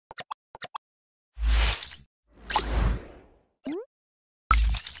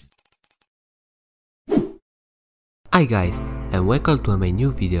Hi guys, and welcome to my new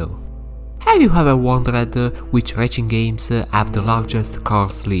video. Have you ever wondered which racing games have the largest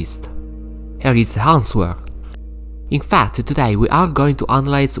cars list? Here is the answer. In fact, today we are going to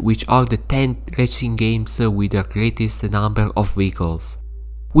analyze which are the 10 racing games with the greatest number of vehicles.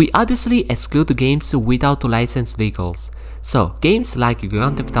 We obviously exclude games without licensed vehicles, so games like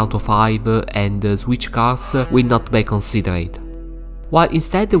Grand Theft Auto 5 and Switch cars will not be considered. While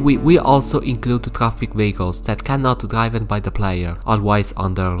instead we will also include traffic vehicles that cannot be driven by the player, always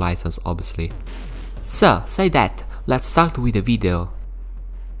under license obviously. So, say that, let's start with the video.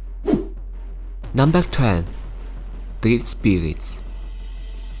 Number 10. Drift Spirits.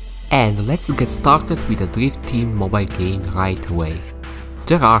 And let's get started with the Drift Team mobile game right away.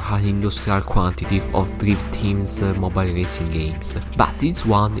 There are an industrial quantity of Drift Team's mobile racing games, but this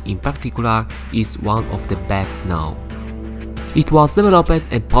one in particular is one of the best now. It was developed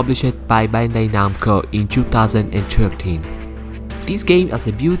and published by Bandai Namco in 2013. This game has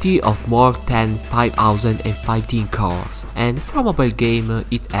a beauty of more than 5015 cars, and for a mobile game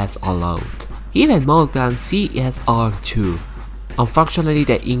it has a lot. Even more than CSR2. Unfortunately,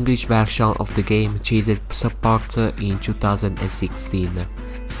 the English version of the game changed support in 2016,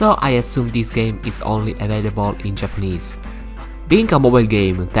 so I assume this game is only available in Japanese. Being a mobile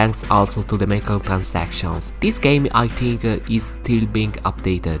game, thanks also to the microtransactions, this game I think is still being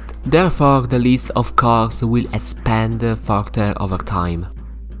updated. Therefore, the list of cars will expand further over time.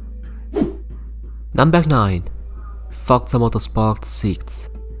 Number 9. Forza Motorsport 6.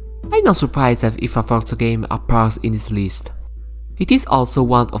 I'm not surprised if a Forza game appears in this list. It is also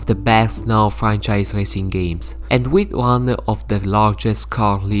one of the best now franchise racing games, and with one of the largest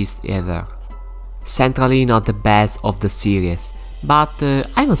car lists ever. Centrally not the best of the series, but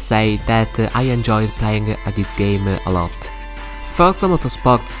I must say that I enjoyed playing at this game a lot. Forza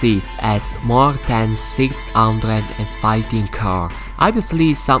Motorsport 6 has more than 615 cars.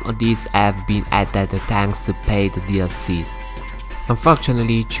 Obviously some of these have been added thanks to paid DLCs.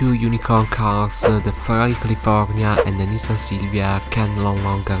 Unfortunately, two unicorn cars, the Ferrari California and the Nissan Silvia, can no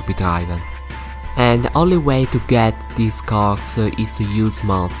longer be driven. And the only way to get these cars is to use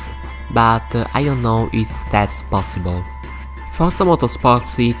mods, but I don't know if that's possible. Forza Motorsport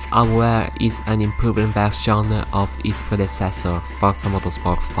 6, however, is an improved version of its predecessor, Forza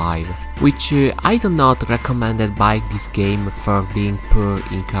Motorsport 5, which I do not recommend buy this game for being poor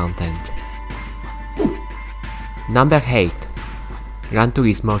in content. Number 8. Gran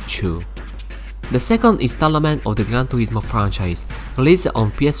Turismo 2. The second installment of the Gran Turismo franchise, released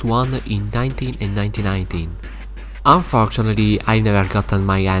on PS1 in 1919. Unfortunately, I've never gotten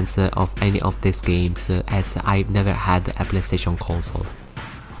my hands of any of these games as I've never had a PlayStation console.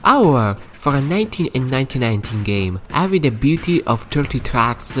 However, for a 1919 game, having the beauty of 30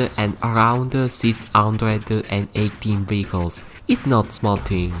 tracks and around 618 vehicles is not a small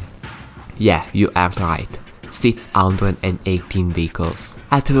thing. Yeah, you are right. 618 vehicles.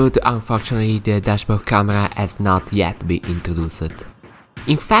 Although unfortunately the dashboard camera has not yet been introduced.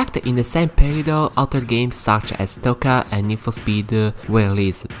 In fact, in the same period, other games such as Toka and Need for Speed were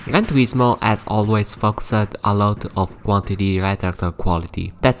released. Gran Turismo has always focused a lot of quantity rather than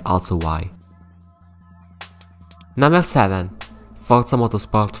quality, that's also why. Number 7. Forza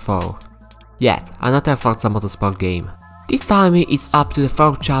Motorsport 4. Yet another Forza Motorsport game. This time it's up to the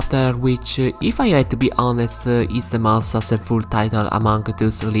 4th chapter, which, if I had to be honest, is the most successful title among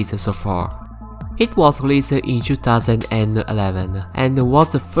those released so far. It was released in 2011 and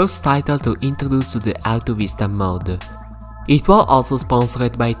was the first title to introduce the Auto Vista mode. It was also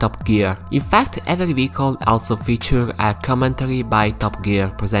sponsored by Top Gear. In fact, every vehicle also featured a commentary by Top Gear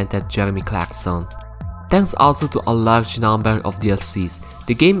presented Jeremy Clarkson. Thanks also to a large number of DLCs,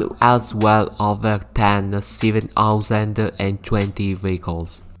 the game has well over 7,020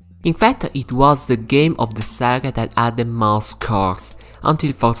 vehicles. In fact, it was the game of the saga that had the most cars,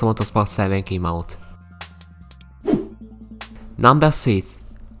 until Forza Motorsport 7 came out. Number 6.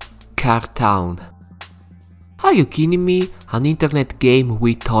 Car Town. Are you kidding me? An internet game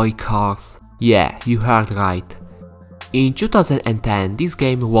with toy cars? Yeah, you heard right. In 2010, this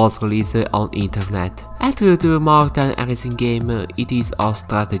game was released on internet. Although more than a racing game, it is a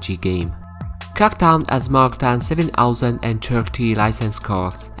strategy game. Car Town has more than 7,030 licensed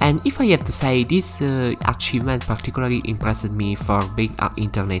cars, and if I have to say, this achievement particularly impressed me for being an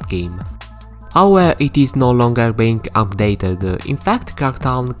internet game. However, it is no longer being updated. In fact, Car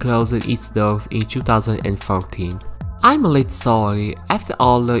Town closed its doors in 2014. I'm a little sorry, after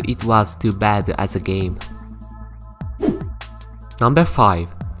all it was too bad as a game. Number 5.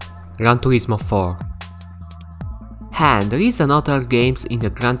 Gran Turismo 4. And there is another games in the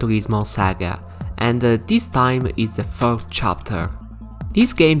Gran Turismo saga, and this time is the third chapter.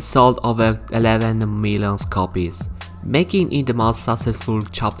 This game sold over 11 million copies, making it the most successful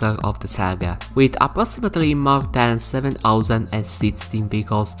chapter of the saga, with approximately more than 7,016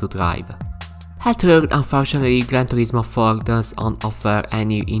 vehicles to drive. At work, unfortunately, Gran Turismo 4 doesn't offer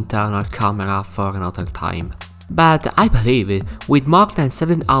any internal camera for another time. But I believe it, with more than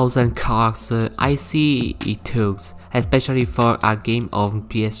 7,000 cars, I see it works, especially for a game on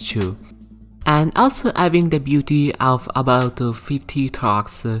PS2. And also having the beauty of about 50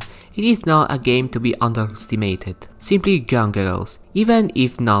 trucks, it is not a game to be underestimated, simply gangrenous, even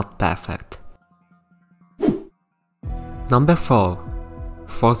if not perfect. Number 4.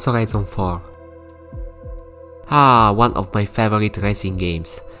 Forza Horizon 4. One of my favorite racing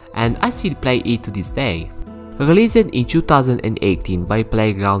games, and I still play it to this day. Released in 2018 by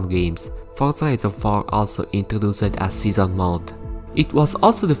Playground Games, Forza Horizon 4 also introduced a season mode. It was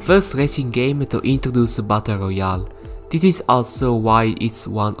also the first racing game to introduce a Battle Royale. This is also why it's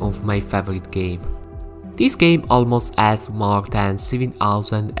one of my favorite games. This game almost has more than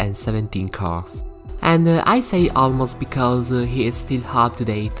 7,017 cars. And I say almost because he is still up to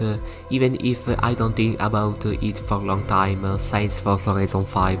date, even if I don't think about it for a long time since Forza Horizon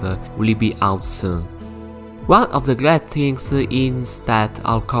 5 will be out soon. One of the great things is that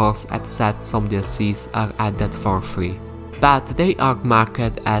all cars except some DLCs are added for free, but they are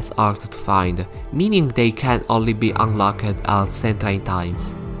marked as hard to find, meaning they can only be unlocked at certain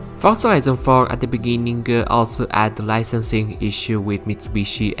times. Forza Horizon 4 at the beginning also had licensing issue with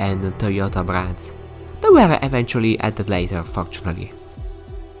Mitsubishi and Toyota brands. They were eventually added later, fortunately.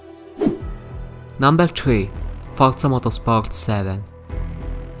 Number 3. Forza Motorsport 7.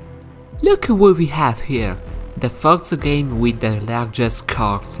 Look what we have here, the Forza game with the largest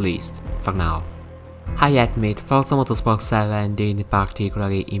cars list, for now. I admit Forza Motorsport 7 didn't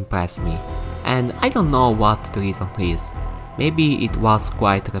particularly impress me, and I don't know what the reason is. Maybe it was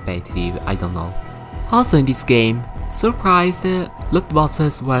quite repetitive, I don't know. Also in this game, surprise, loot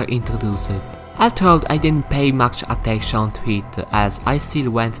boxes were introduced. I thought I didn't pay much attention to it as I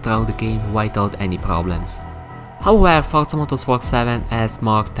still went through the game without any problems. However, Forza Motorsport 7 has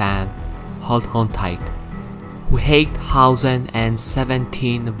more than, hold on tight,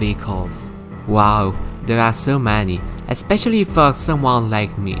 8,017 vehicles. Wow, there are so many, especially for someone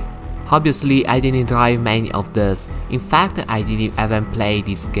like me. Obviously I didn't drive many of those, in fact I didn't even play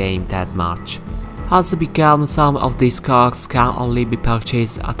this game that much. Also because some of these cars can only be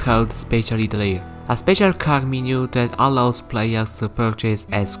purchased through the special dealer, a special car menu that allows players to purchase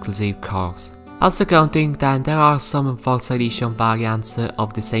exclusive cars. Also counting that there are some Forza Edition variants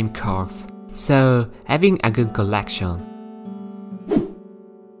of the same cars, so having a good collection.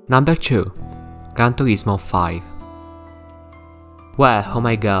 Number 2. Gran Turismo 5. Well, oh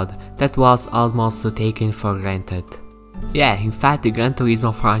my god, that was almost taken for granted. Yeah, in fact the Gran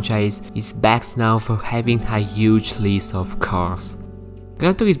Turismo franchise is back now for having a huge list of cars.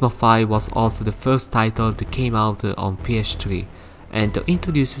 Gran Turismo 5 was also the first title that came out on PS3 and to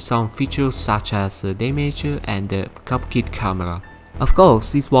introduce some features such as damage and the cockpit camera. Of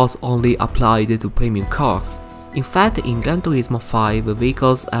course, this was only applied to premium cars. In fact, in Gran Turismo 5,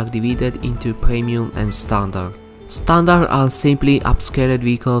 vehicles are divided into premium and standard. Standard are simply upscaled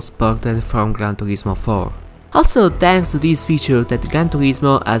vehicles ported from Gran Turismo 4. Also, thanks to this feature that Gran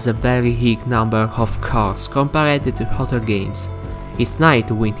Turismo has a very high number of cars compared to other games. It's nice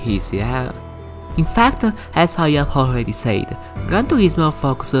to win his, yeah? In fact, as I have already said, Gran Turismo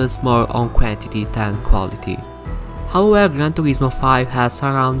focuses more on quantity than quality. However, Gran Turismo 5 has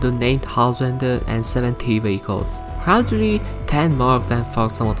around 9,070 vehicles, roughly 10 more than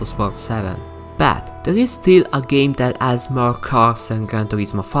Forza Motorsport 7. But there is still a game that has more cars than Gran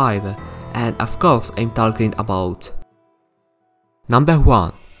Turismo 5, and of course I'm talking about Number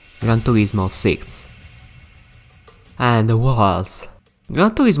 1. Gran Turismo 6. And what else?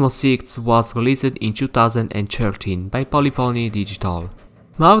 Gran Turismo 6 was released in 2013 by Polyphony Digital.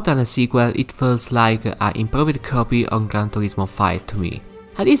 More than a sequel, it feels like an improved copy of Gran Turismo 5 to me.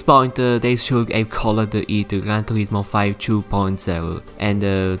 At this point, they should have called it Gran Turismo 5 2.0, and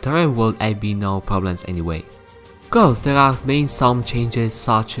there would have been no problems anyway. Of course, there have been some changes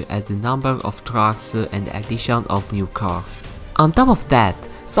such as the number of tracks and the addition of new cars. On top of that,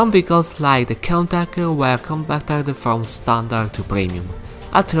 some vehicles like the Countach were converted from standard to premium.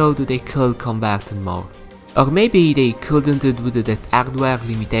 I thought they could convert more. Or maybe they couldn't due to the hardware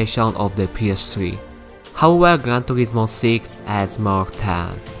limitation of the PS3. However, Gran Turismo 6 has more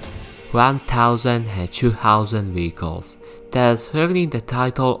than 1,200 vehicles, thus earning the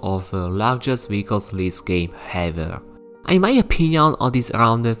title of the largest vehicles list game ever. In my opinion, all this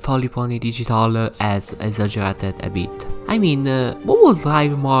around the polyphony digital has exaggerated a bit. I mean, who would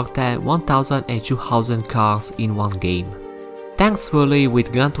drive more than 1000 and 2000 cars in one game? Thankfully,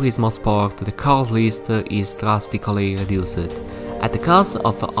 with Gran Turismo Sport, the cars list is drastically reduced, at the cost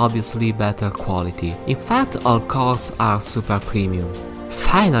of obviously better quality. In fact, all cars are super premium.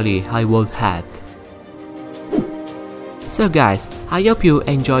 Finally, I will add. So guys, I hope you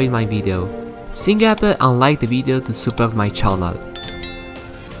enjoyed my video. Swing up and like the video to support my channel.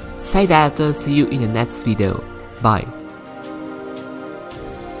 Say that, see you in the next video. Bye.